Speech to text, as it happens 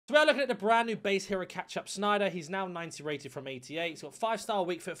So we're looking at the brand new base hero catch-up Sneijder. He's now 90 rated from 88. He's got 5-star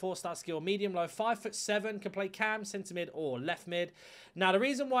weak foot, 4-star skill, medium low, 5'7", can play cam, centre mid, or left mid. Now, the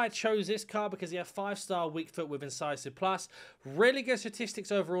reason why I chose this card because he has 5-star weak foot with incisive plus. Really good statistics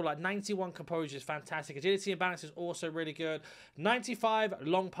overall, like 91 composure is fantastic. Agility and balance is also really good. 95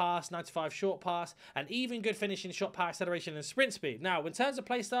 long pass, 95 short pass, and even good finishing shot power, acceleration, and sprint speed. Now, in terms of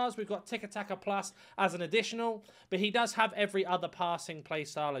playstyles, we've got Tick Attacker Plus as an additional, but he does have every other passing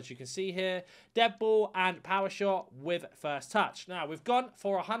playstyle, as you can see here. Dead ball and power shot with first touch. Now, we've gone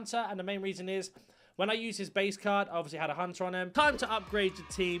for a hunter, and the main reason is when I use his base card, I obviously had a hunter on him. Time to upgrade your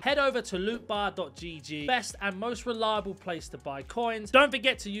team. Head over to lootbar.gg. Best and most reliable place to buy coins. Don't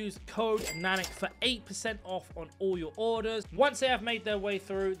forget to use code NANIC for 8% off on all your orders. Once they have made their way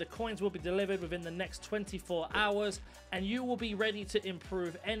through, the coins will be delivered within the next 24 hours, and you will be ready to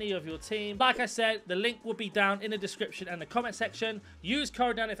improve any of your team. Like I said, the link will be down in the description and the comment section. Use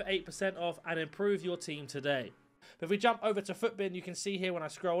code NANIC for 8% off and improve your team today. But if we jump over to Footbin, you can see here when I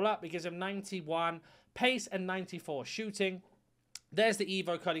scroll up, it gives him 91 pace and 94 shooting. There's the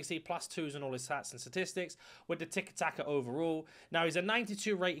Evo card. You can see +2s on all his stats and statistics with the Tick Attacker overall. Now, he's a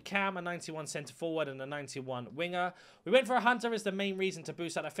 92 rated cam, a 91 centre forward, and a 91 winger. We went for a hunter as the main reason to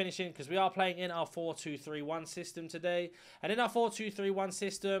boost out the finishing because we are playing in our 4-2-3-1 system today. And in our 4-2-3-1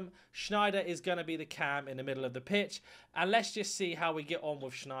 system, Sneijder is going to be the cam in the middle of the pitch. And let's just see how we get on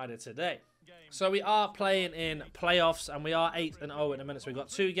with Sneijder today. So we are playing in playoffs, and we are 8-0 at the minute, so we've got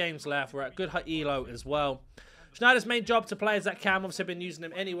 2 games left. We're at good elo as well. Sneijder's main job to play as that cam, obviously been using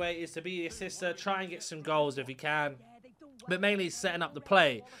him anyway, is to be the assister, try and get some goals if he can. But mainly setting up the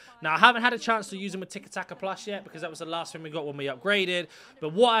play. Now, I haven't had a chance to use him with Tick Attacker Plus yet because that was the last thing we got when we upgraded.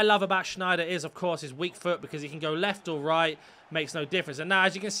 But what I love about Sneijder is, of course, his weak foot because he can go left or right. Makes no difference. And now,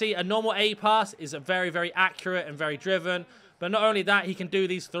 as you can see, a normal A pass is a very, very accurate and very driven. But not only that, he can do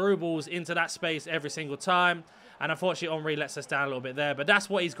these through balls into that space every single time. And unfortunately, Henry lets us down a little bit there. But that's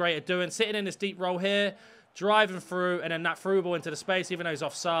what he's great at doing. Sitting in this deep roll here, driving through, and then that through ball into the space, even though he's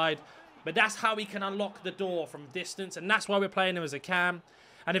offside. But that's how he can unlock the door from distance. And that's why we're playing him as a cam.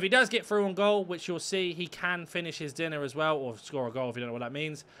 And if he does get through on goal, which you'll see, he can finish his dinner as well. Or score a goal if you don't know what that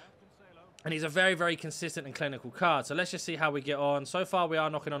means. And he's a very, very consistent and clinical card. So let's just see how we get on. So far, we are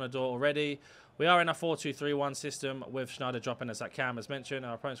knocking on the door already. We are in a 4-2-3-1 system with Sneijder dropping us that cam, as mentioned.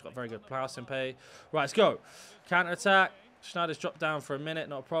 Our opponent's got very good passing pay. Right, let's go. Counter-attack. Sneijder's dropped down for a minute,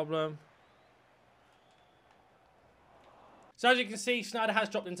 not a problem. So as you can see, Sneijder has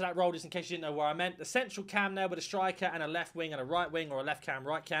dropped into that role, just in case you didn't know where I meant. The central cam there with a striker and a left wing and a right wing, or a left cam,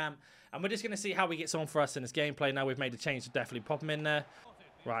 right cam. And we're just going to see how he gets on for us in this gameplay. Now we've made the change to definitely pop him in there.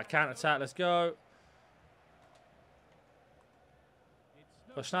 Right, counter-attack, let's go.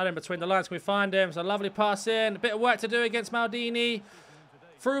 Well, Sneijder in between the lines, can we find him? It's a lovely pass in. A bit of work to do against Maldini.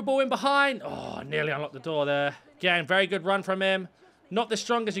 Through ball in behind. Oh, nearly unlocked the door there. Again, very good run from him. Not the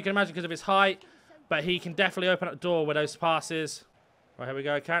strongest you can imagine because of his height, but he can definitely open up the door with those passes. Right, here we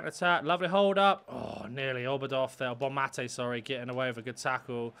go, counter-attack. Lovely hold-up. Oh, nearly Obadov there. Bonmate, sorry, getting away with a good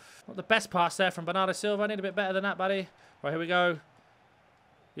tackle. Not the best pass there from Bernardo Silva. I need a bit better than that, buddy. Right, here we go.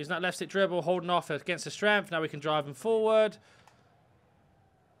 Using that left stick dribble, holding off against the strength. Now we can drive him forward.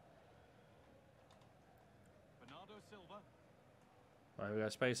 Right, we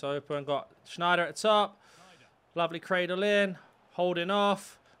got space open. Got Sneijder at the top. Lovely cradle in. Holding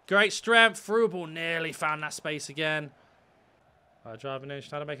off. Great strength. Through ball. Nearly found that space again. Right, driving in.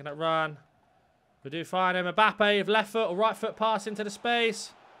 Sneijder making that run. We do find him. Mbappe with left foot or right foot pass into the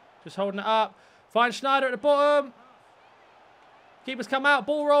space. Just holding it up. Find Sneijder at the bottom. Keepers come out.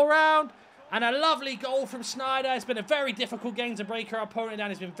 Ball roll round. And a lovely goal from Sneijder. It's been a very difficult game to break our opponent down.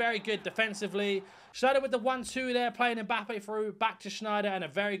 He's been very good defensively. Sneijder with the 1-2 there, playing Mbappe through, back to Sneijder, and a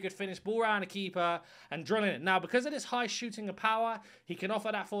very good finish. Ball around the keeper and drilling it. Now, because of this high shooting and power, he can offer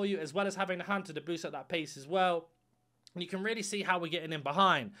that for you, as well as having the hunter to boost up that pace as well. And you can really see how we're getting in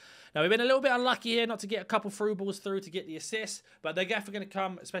behind. Now, we've been a little bit unlucky here not to get a couple through balls through to get the assist, but they're definitely going to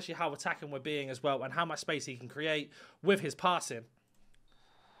come, especially how attacking we're being as well, and how much space he can create with his passing.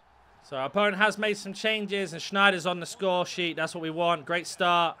 So our opponent has made some changes, and Sneijder's on the score sheet. That's what we want. Great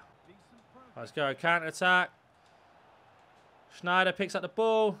start. Let's go. Counter-attack. Sneijder picks up the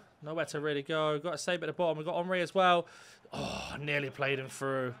ball. Nowhere to really go. Got to save at the bottom. We've got Henry as well. Oh, nearly played him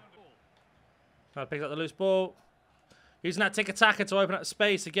through. Sneijder picks up the loose ball. Using that Tick Attacker to open up the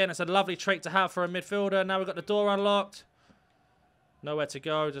space. Again, it's a lovely trait to have for a midfielder. Now we've got the door unlocked. Nowhere to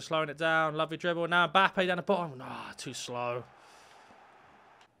go. Just slowing it down. Lovely dribble. Now Mbappe down the bottom. Ah, too slow.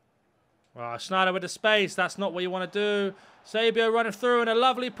 Right, Sneijder with the space. That's not what you want to do. Sabio running through and a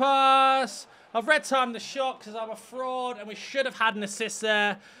lovely pass. I've red-timed the shot because I'm a fraud, and we should have had an assist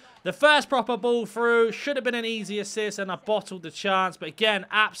there. The first proper ball through should have been an easy assist, and I bottled the chance. But again,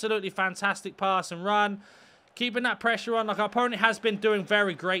 absolutely fantastic pass and run. Keeping that pressure on. Like, our opponent has been doing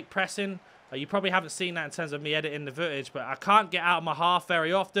very great pressing. You probably haven't seen that in terms of me editing the footage, but I can't get out of my half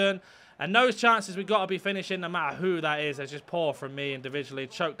very often. And those chances we've got to be finishing no matter who that is. They're just poor from me individually.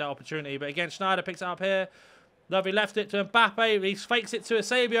 Choked that opportunity. But again, Sneijder picks it up here. Lovely left it to Mbappe. He fakes it to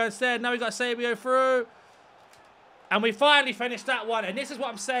Eusebio instead. Now we got Eusebio through. And we finally finished that one. And this is what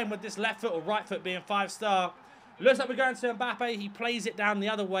I'm saying with this left foot or right foot being 5-star. Looks like we're going to Mbappe. He plays it down the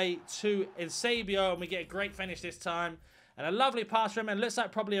other way to Eusebio. And we get a great finish this time. And a lovely pass from him. And looks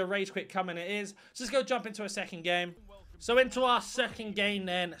like probably a rage quit coming. It is. So let's go jump into a second game. So into our second game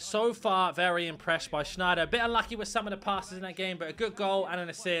then. So far, very impressed by Sneijder. A bit unlucky with some of the passes in that game, but a good goal and an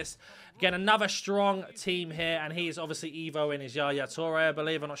assist. Again, another strong team here, and he's obviously Evo in his Yaya Toure, I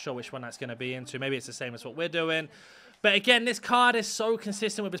believe. I'm not sure which one that's going to be into. Maybe it's the same as what we're doing. But again, this card is so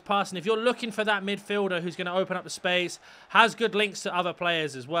consistent with his passing. If you're looking for that midfielder who's going to open up the space, has good links to other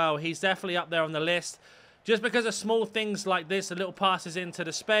players as well, he's definitely up there on the list. Just because of small things like this, the little passes into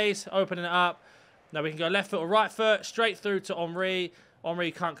the space, opening it up. Now we can go left foot or right foot, straight through to Henry.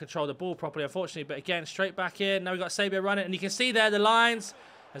 Henry can't control the ball properly, unfortunately. But again, straight back in. Now we've got Sabio running. And you can see there the lines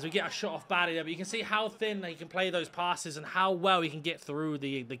as we get a shot off badly there. But you can see how thin he can play those passes and how well he can get through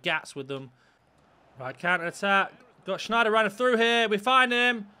the gaps with them. Right, counter attack. Got Sneijder running through here. We find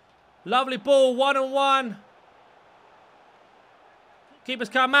him. Lovely ball, 1-on-1. Keepers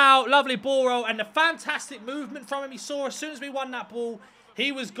come out. Lovely ball roll. And the fantastic movement from him. He saw as soon as we won that ball,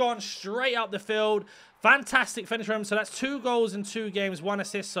 he was gone straight up the field. Fantastic finish from him. So that's 2 goals in 2 games, 1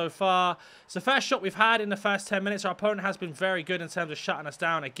 assist so far. It's the first shot we've had in the first 10 minutes. Our opponent has been very good in terms of shutting us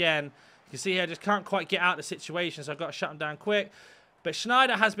down again. You can see here, just can't quite get out of the situation, so I've got to shut him down quick. But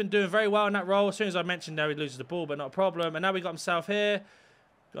Sneijder has been doing very well in that role. As soon as I mentioned there, he loses the ball, but not a problem. And now we got himself here.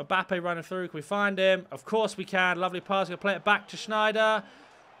 Got Mbappe running through. Can we find him? Of course we can. Lovely pass. Going to play it back to Sneijder.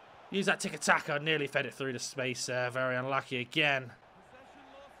 Use that tiki-taka. Nearly fed it through the space there. Very unlucky again.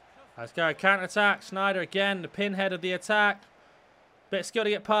 Let's go, counter-attack. Sneijder again, the pinhead of the attack. Bit of skill to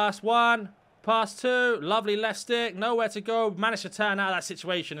get past 1, past 2. Lovely left stick, nowhere to go. Managed to turn out of that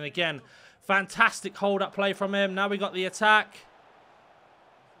situation. And again, fantastic hold-up play from him. Now we got the attack.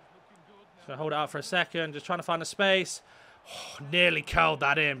 Just going to hold it out for a second. Just trying to find a space. Oh, nearly curled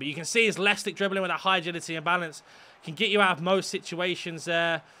that in. But you can see his left stick dribbling with that high agility and balance can get you out of most situations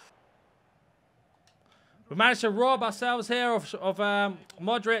there. We managed to rob ourselves here of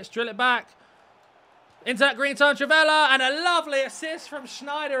Modric, drill it back. Into that green time, Travella, and a lovely assist from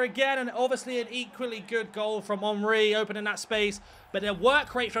Sneijder again, and obviously an equally good goal from Henry, opening that space. But the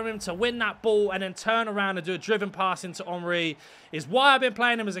work rate from him to win that ball and then turn around and do a driven pass into Henry is why I've been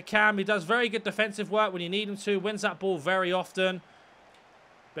playing him as a cam. He does very good defensive work when you need him to, wins that ball very often.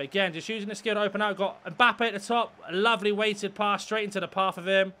 But again, just using the skill to open out. Got Mbappe at the top, a lovely weighted pass straight into the path of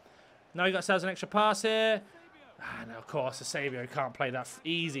him. Now we got ourselves an extra pass here. And of course, Eusebio can't play that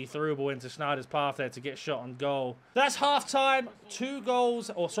easy through ball into Sneijder's path there to get shot on goal. That's half-time. 2 goals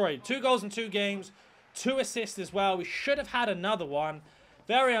in 2 games. 2 assists as well. We should have had another one.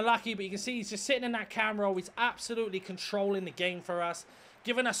 Very unlucky, but you can see he's just sitting in that camera. He's absolutely controlling the game for us.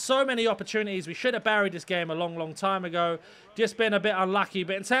 Giving us so many opportunities. We should have buried this game a long, long time ago. Just been a bit unlucky.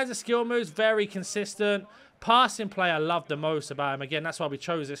 But in terms of skill moves, very consistent. Passing play I love the most about him. Again, that's why we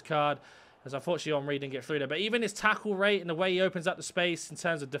chose this card. As unfortunately Henry didn't get through there. But even his tackle rate and the way he opens up the space in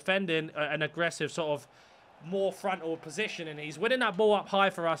terms of defending an aggressive sort of more frontal position. And he's winning that ball up high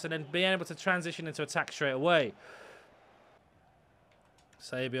for us and then being able to transition into attack straight away.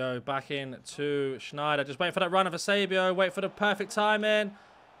 Sabio back in to Sneijder. Just wait for that run of Sabio. Wait for the perfect timing.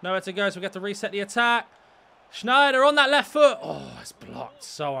 Nowhere to go, so we get to reset the attack. Sneijder on that left foot. Oh, it's blocked.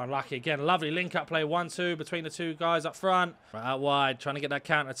 So unlucky. Again, lovely link-up play. 1-2 between the 2 guys up front. Right out wide, trying to get that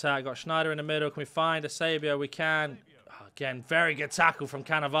counter-attack. Got Sneijder in the middle. Can we find Eusebio? We can. Oh, again, very good tackle from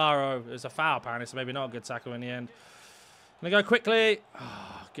Cannavaro. It was a foul, apparently, so maybe not a good tackle in the end. Gonna go quickly.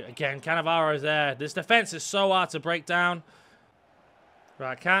 Oh, again, Cannavaro's there. This defense is so hard to break down.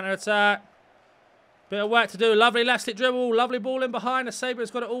 Right, counter-attack. Bit of work to do. Lovely left-stick dribble. Lovely ball in behind. Eusebio's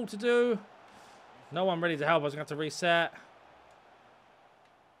got it all to do. No one ready to help. I was going to have to reset.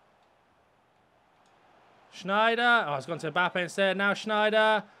 Sneijder. Oh, it's gone to Mbappe instead. Now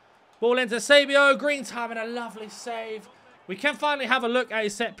Sneijder. Ball into Sabio. Green time and a lovely save. We can finally have a look at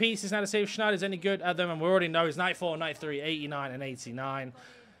his set pieces now to see if Schneider's any good at them. And we already know he's 94, 93, 89, and 89.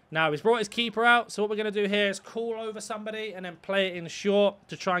 Now, he's brought his keeper out. So what we're going to do here is call over somebody and then play it in short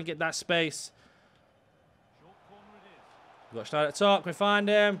to try and get that space. We've got Sneijder at the top. Can we find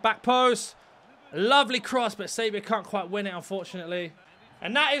him? Back post. Lovely cross, but Sabia can't quite win it, unfortunately.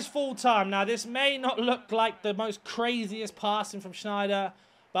 And that is full time. Now, this may not look like the most craziest passing from Sneijder,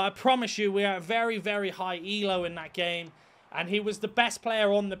 but I promise you, we are at very, very high elo in that game. And he was the best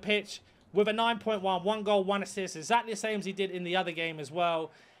player on the pitch with a 9.1, 1 goal, 1 assist, exactly the same as he did in the other game as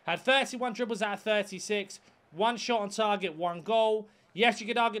well. Had 31 dribbles out of 36, 1 shot on target, 1 goal. Yes, you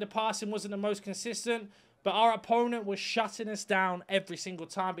could argue the passing wasn't the most consistent, but our opponent was shutting us down every single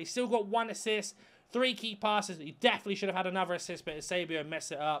time. But he still got 1 assist, 3 key passes. He definitely should have had another assist, but Eusebio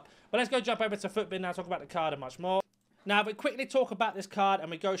messed it up. But let's go jump over to Footbin now, talk about the card and much more. Now, if we quickly talk about this card and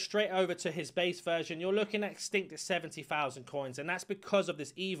we go straight over to his base version, you're looking at Extinct at 70,000 coins, and that's because of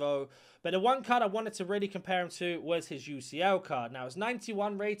this Evo. But the one card I wanted to really compare him to was his UCL card. Now, it's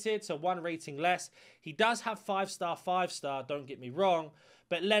 91 rated, so 1 rating less. He does have 5-star, 5-star, don't get me wrong.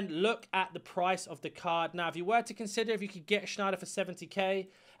 But then look at the price of the card. Now, if you were to consider if you could get Sneijder for 70k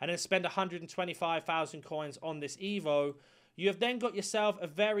and then spend 125,000 coins on this Evo, you have then got yourself a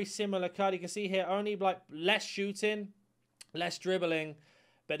very similar card. You can see here only like less shooting, less dribbling.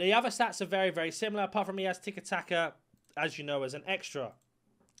 But the other stats are very, very similar. Apart from he has tiki-taka, as you know, as an extra.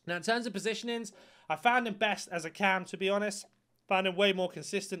 Now, in terms of positionings, I found him best as a cam, to be honest. Found him way more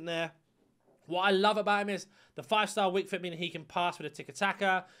consistent there. What I love about him is the 5-star weak foot, meaning he can pass with a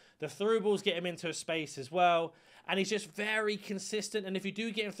tiki-taka. The through balls get him into a space as well. And he's just very consistent. And if you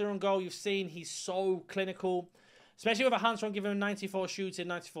do get him through on goal, you've seen he's so clinical. Especially with a Hunter on giving him 94 shooting,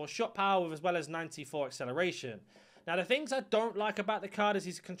 94 shot power, as well as 94 acceleration. Now, the things I don't like about the card is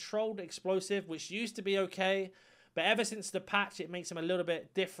he's a controlled explosive, which used to be okay. But ever since the patch, it makes him a little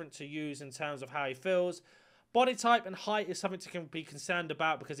bit different to use in terms of how he feels. Body type and height is something to be concerned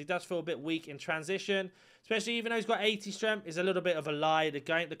about because he does feel a bit weak in transition. Especially even though he's got 80 strength, is a little bit of a lie.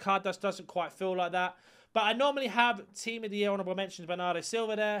 The card doesn't quite feel like that. But I normally have Team of the Year honorable mentions Bernardo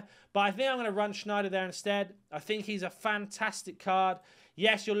Silva there. But I think I'm going to run Sneijder there instead. I think he's a fantastic card.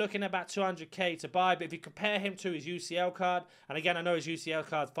 Yes, you're looking at about 200k to buy. But if you compare him to his UCL card, and again, I know his UCL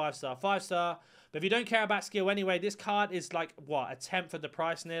card's 5-star, 5-star. But if you don't care about skill anyway, this card is like, what, a tenth of the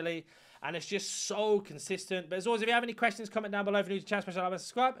price nearly. And it's just so consistent. But as always, if you have any questions, comment down below. If you're new to the channel, smash that like and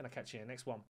subscribe. And I'll catch you in the next one.